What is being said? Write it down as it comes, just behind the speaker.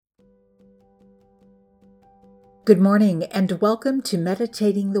Good morning and welcome to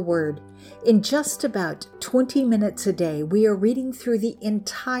Meditating the Word. In just about 20 minutes a day, we are reading through the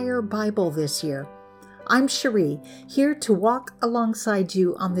entire Bible this year. I'm Cherie, here to walk alongside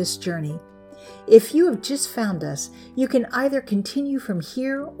you on this journey. If you have just found us, you can either continue from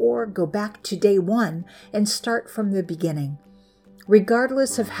here or go back to day one and start from the beginning.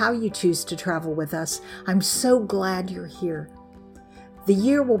 Regardless of how you choose to travel with us, I'm so glad you're here. The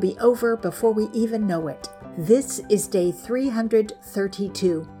year will be over before we even know it. This is day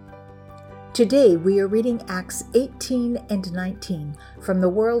 332. Today we are reading Acts 18 and 19 from the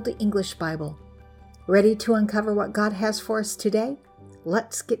World English Bible. Ready to uncover what God has for us today?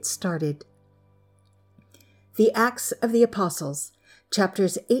 Let's get started. The Acts of the Apostles,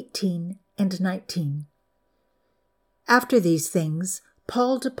 chapters 18 and 19. After these things,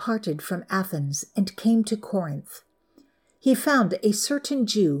 Paul departed from Athens and came to Corinth. He found a certain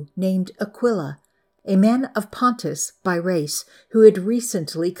Jew named Aquila, a man of Pontus by race, who had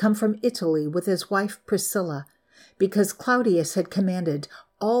recently come from Italy with his wife Priscilla, because Claudius had commanded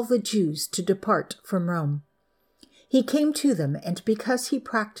all the Jews to depart from Rome. He came to them, and because he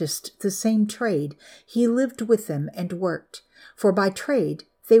practiced the same trade, he lived with them and worked, for by trade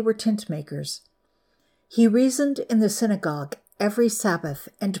they were tent makers. He reasoned in the synagogue every Sabbath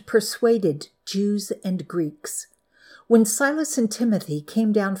and persuaded Jews and Greeks. When Silas and Timothy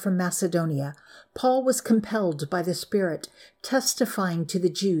came down from Macedonia, Paul was compelled by the Spirit, testifying to the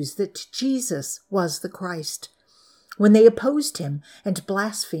Jews that Jesus was the Christ. When they opposed him and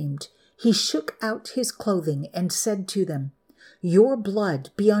blasphemed, he shook out his clothing and said to them, "Your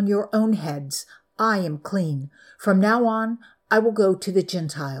blood be on your own heads. I am clean. From now on, I will go to the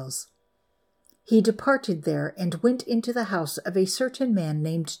Gentiles." He departed there and went into the house of a certain man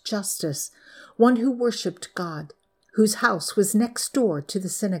named Justus, one who worshipped God, whose house was next door to the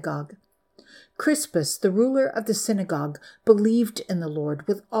synagogue. Crispus, the ruler of the synagogue, believed in the Lord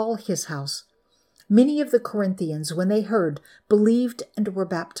with all his house. Many of the Corinthians, when they heard, believed and were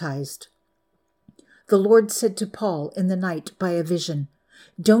baptized. The Lord said to Paul in the night by a vision,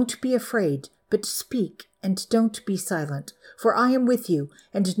 "Don't be afraid, but speak and don't be silent, for I am with you,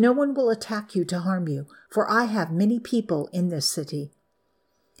 and no one will attack you to harm you, for I have many people in this city."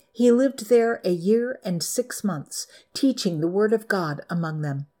 He lived there 1 year and 6 months, teaching the word of God among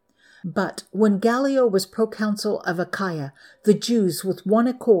them. But when Gallio was proconsul of Achaia, the Jews with one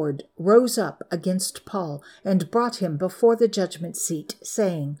accord rose up against Paul and brought him before the judgment seat,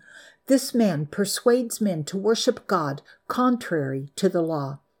 saying, "This man persuades men to worship God contrary to the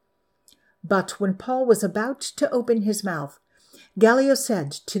law." But when Paul was about to open his mouth, Gallio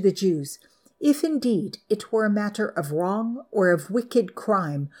said to the Jews, "If indeed it were a matter of wrong or of wicked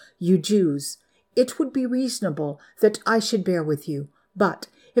crime, you Jews, it would be reasonable that I should bear with you. But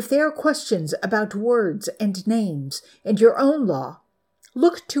if there are questions about words and names and your own law,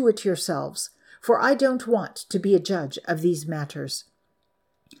 look to it yourselves, for I don't want to be a judge of these matters."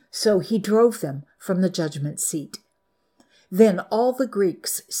 So he drove them from the judgment seat. Then all the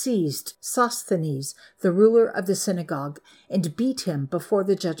Greeks seized Sosthenes, the ruler of the synagogue, and beat him before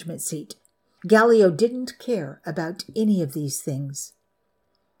the judgment seat. Gallio didn't care about any of these things.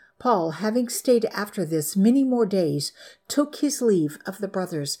 Paul, having stayed after this many more days, took his leave of the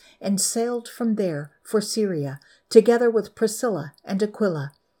brothers and sailed from there for Syria, together with Priscilla and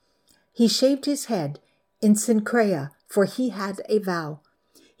Aquila. He shaved his head in Cenchrea, for he had a vow.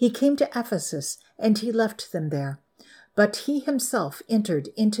 He came to Ephesus, and he left them there. But he himself entered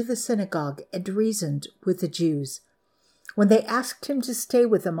into the synagogue and reasoned with the Jews. When they asked him to stay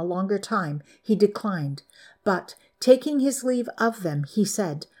with them a longer time, he declined. But taking his leave of them, he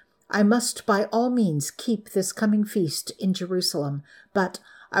said, "I must by all means keep this coming feast in Jerusalem, but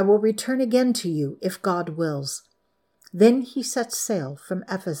I will return again to you if God wills." Then he set sail from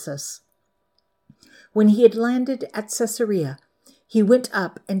Ephesus. When he had landed at Caesarea, he went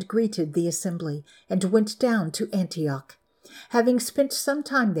up and greeted the assembly, and went down to Antioch. Having spent some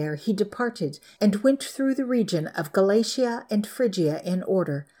time there, he departed and went through the region of Galatia and Phrygia in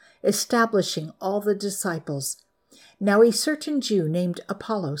order, establishing all the disciples. Now a certain Jew named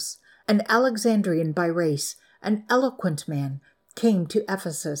Apollos, an Alexandrian by race, an eloquent man, came to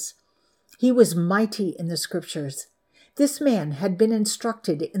Ephesus. He was mighty in the Scriptures. This man had been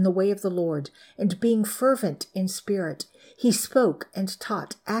instructed in the way of the Lord, and being fervent in spirit, he spoke and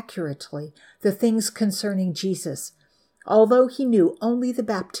taught accurately the things concerning Jesus, although he knew only the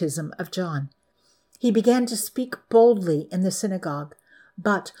baptism of John. He began to speak boldly in the synagogue.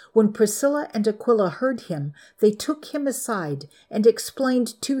 But when Priscilla and Aquila heard him, they took him aside and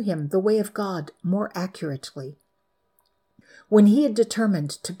explained to him the way of God more accurately. When he had determined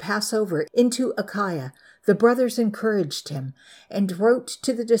to pass over into Achaia, the brothers encouraged him and wrote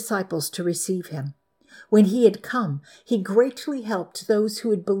to the disciples to receive him. When he had come, he greatly helped those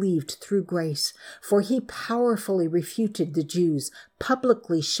who had believed through grace, for he powerfully refuted the Jews,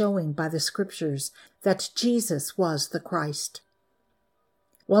 publicly showing by the Scriptures that Jesus was the Christ.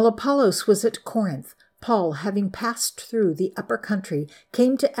 While Apollos was at Corinth, Paul, having passed through the upper country,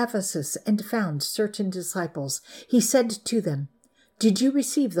 came to Ephesus and found certain disciples. He said to them, "Did you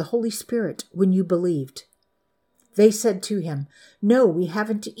receive the Holy Spirit when you believed?" They said to him, "No, we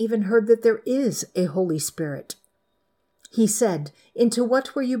haven't even heard that there is a Holy Spirit." He said, "Into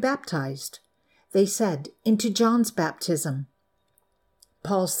what were you baptized?" They said, "Into John's baptism."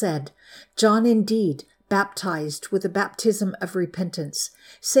 Paul said, "John indeed baptized with a baptism of repentance,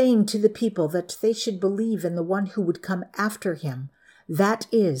 saying to the people that they should believe in the one who would come after him, that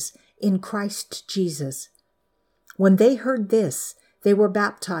is, in Christ Jesus." When they heard this, they were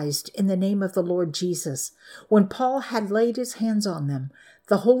baptized in the name of the Lord Jesus. When Paul had laid his hands on them,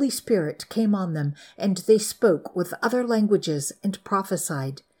 the Holy Spirit came on them, and they spoke with other languages and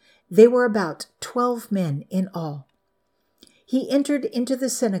prophesied. They were about 12 men in all. He entered into the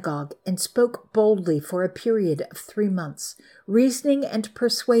synagogue and spoke boldly for a period of 3 months, reasoning and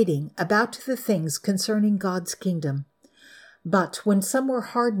persuading about the things concerning God's kingdom. But when some were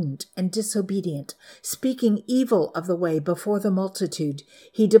hardened and disobedient, speaking evil of the way before the multitude,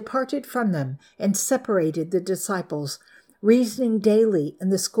 he departed from them and separated the disciples, reasoning daily in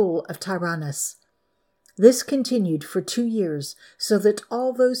the school of Tyrannus. This continued for 2 years, so that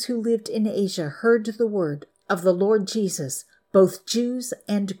all those who lived in Asia heard the word of the Lord Jesus, both Jews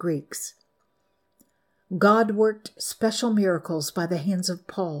and Greeks. God worked special miracles by the hands of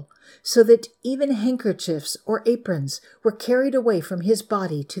Paul, so that even handkerchiefs or aprons were carried away from his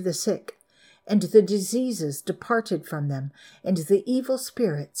body to the sick, and the diseases departed from them, and the evil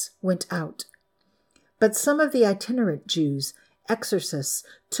spirits went out. But some of the itinerant Jews, exorcists,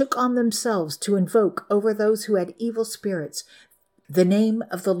 took on themselves to invoke over those who had evil spirits the name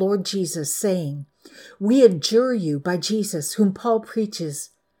of the Lord Jesus, saying, "We adjure you by Jesus, whom Paul preaches."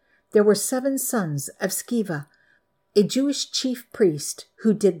 There were 7 sons of Sceva, a Jewish chief priest,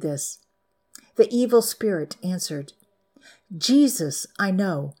 who did this. The evil spirit answered, "Jesus I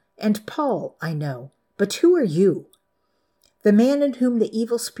know, and Paul I know, but who are you?" The man in whom the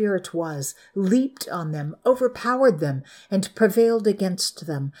evil spirit was leaped on them, overpowered them, and prevailed against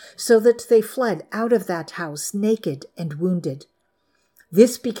them, so that they fled out of that house naked and wounded.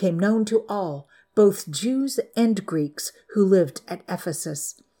 This became known to all, both Jews and Greeks, who lived at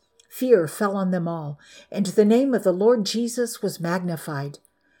Ephesus. Fear fell on them all, and the name of the Lord Jesus was magnified.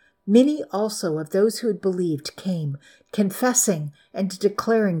 Many also of those who had believed came, confessing and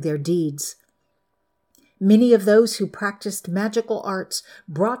declaring their deeds. Many of those who practiced magical arts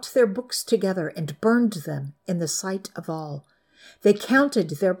brought their books together and burned them in the sight of all. They counted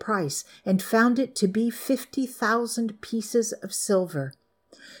their price and found it to be 50,000 pieces of silver.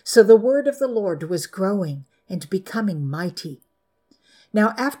 So the word of the Lord was growing and becoming mighty.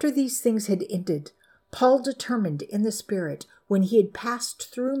 Now after these things had ended, Paul determined in the Spirit, when he had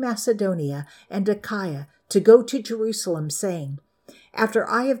passed through Macedonia and Achaia, to go to Jerusalem, saying, "After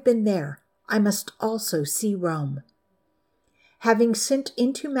I have been there, I must also see Rome." Having sent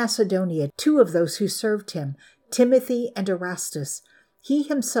into Macedonia 2 of those who served him, Timothy and Erastus, he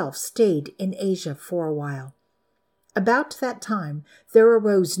himself stayed in Asia for a while. About that time there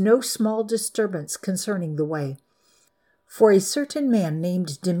arose no small disturbance concerning the way. For a certain man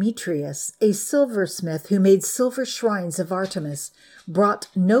named Demetrius, a silversmith who made silver shrines of Artemis, brought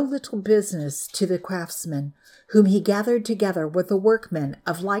no little business to the craftsmen, whom he gathered together with the workmen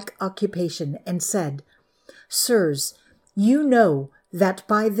of like occupation, and said, "Sirs, you know that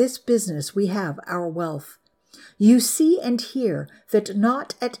by this business we have our wealth. You see and hear that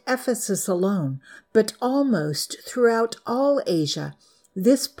not at Ephesus alone, but almost throughout all Asia,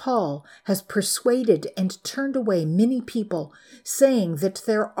 this Paul has persuaded and turned away many people, saying that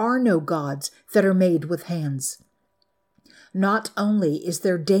there are no gods that are made with hands. Not only is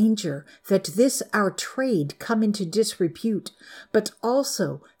there danger that this our trade come into disrepute, but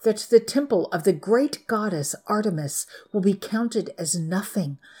also that the temple of the great goddess Artemis will be counted as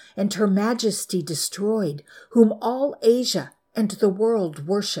nothing, and her majesty destroyed, whom all Asia and the world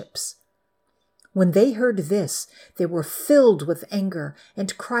worships." When they heard this, they were filled with anger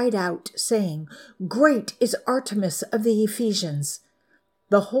and cried out, saying, "Great is Artemis of the Ephesians."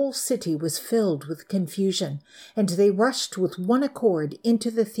 The whole city was filled with confusion, and they rushed with one accord into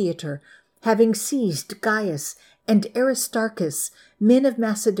the theater, having seized Gaius and Aristarchus, men of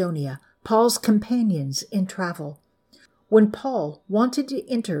Macedonia, Paul's companions in travel. When Paul wanted to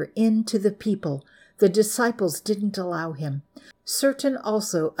enter into the people, the disciples didn't allow him. Certain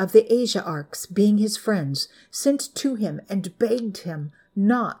also of the Asiarchs, being his friends, sent to him and begged him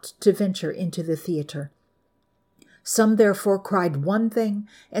not to venture into the theater. Some therefore cried one thing,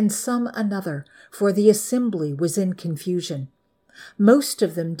 and some another, for the assembly was in confusion. Most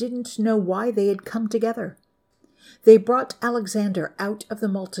of them didn't know why they had come together. They brought Alexander out of the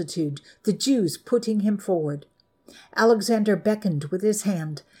multitude, the Jews putting him forward. Alexander beckoned with his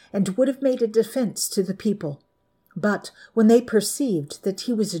hand, and would have made a defense to the people. But when they perceived that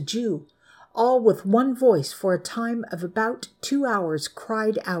he was a Jew, all with one voice for a time of about 2 hours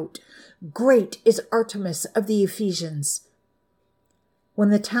cried out, "Great is Artemis of the Ephesians." When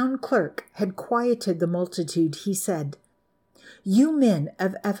the town clerk had quieted the multitude, he said, "You men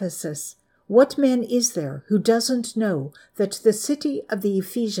of Ephesus, what man is there who doesn't know that the city of the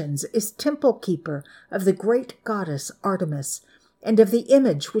Ephesians is temple keeper of the great goddess Artemis, and of the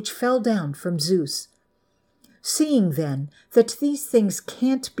image which fell down from Zeus? Seeing then that these things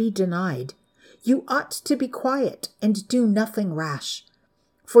can't be denied, you ought to be quiet and do nothing rash.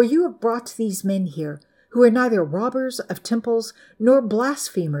 For you have brought these men here, who are neither robbers of temples nor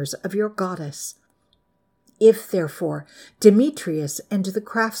blasphemers of your goddess. If, therefore, Demetrius and the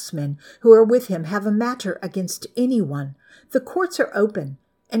craftsmen who are with him have a matter against anyone, the courts are open,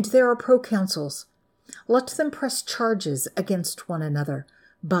 and there are proconsuls. Let them press charges against one another.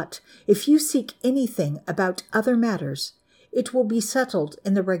 But if you seek anything about other matters, it will be settled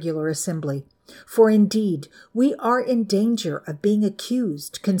in the regular assembly. For indeed, we are in danger of being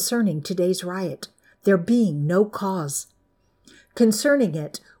accused concerning today's riot, there being no cause. Concerning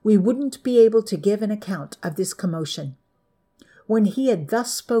it, we wouldn't be able to give an account of this commotion." When he had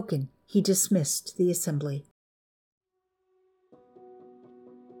thus spoken, he dismissed the assembly.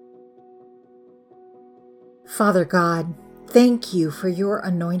 Father God, thank you for your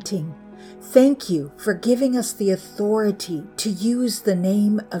anointing. Thank you for giving us the authority to use the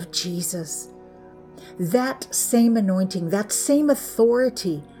name of Jesus. That same anointing, that same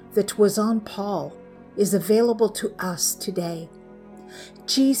authority that was on Paul is available to us today.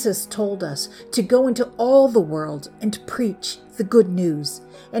 Jesus told us to go into all the world and preach the good news,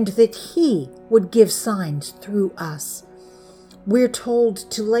 and that he would give signs through us. We're told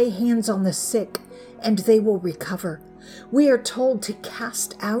to lay hands on the sick, and they will recover. We are told to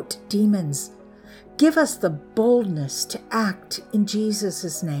cast out demons. Give us the boldness to act in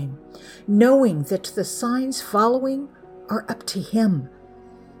Jesus' name, knowing that the signs following are up to him.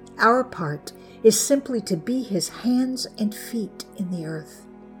 Our part is simply to be his hands and feet in the earth.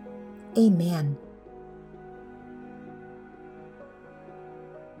 Amen.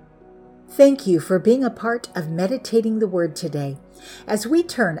 Thank you for being a part of Meditating the Word today. As we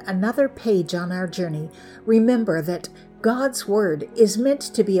turn another page on our journey, remember that God's Word is meant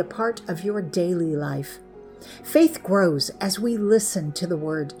to be a part of your daily life. Faith grows as we listen to the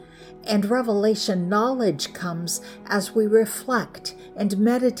Word, and revelation knowledge comes as we reflect and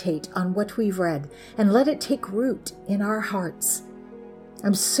meditate on what we've read and let it take root in our hearts.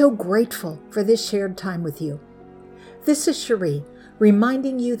 I'm so grateful for this shared time with you. This is Cherie,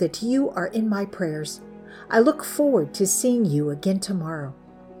 reminding you that you are in my prayers. I look forward to seeing you again tomorrow.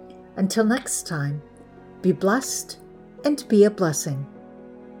 Until next time, be blessed and be a blessing.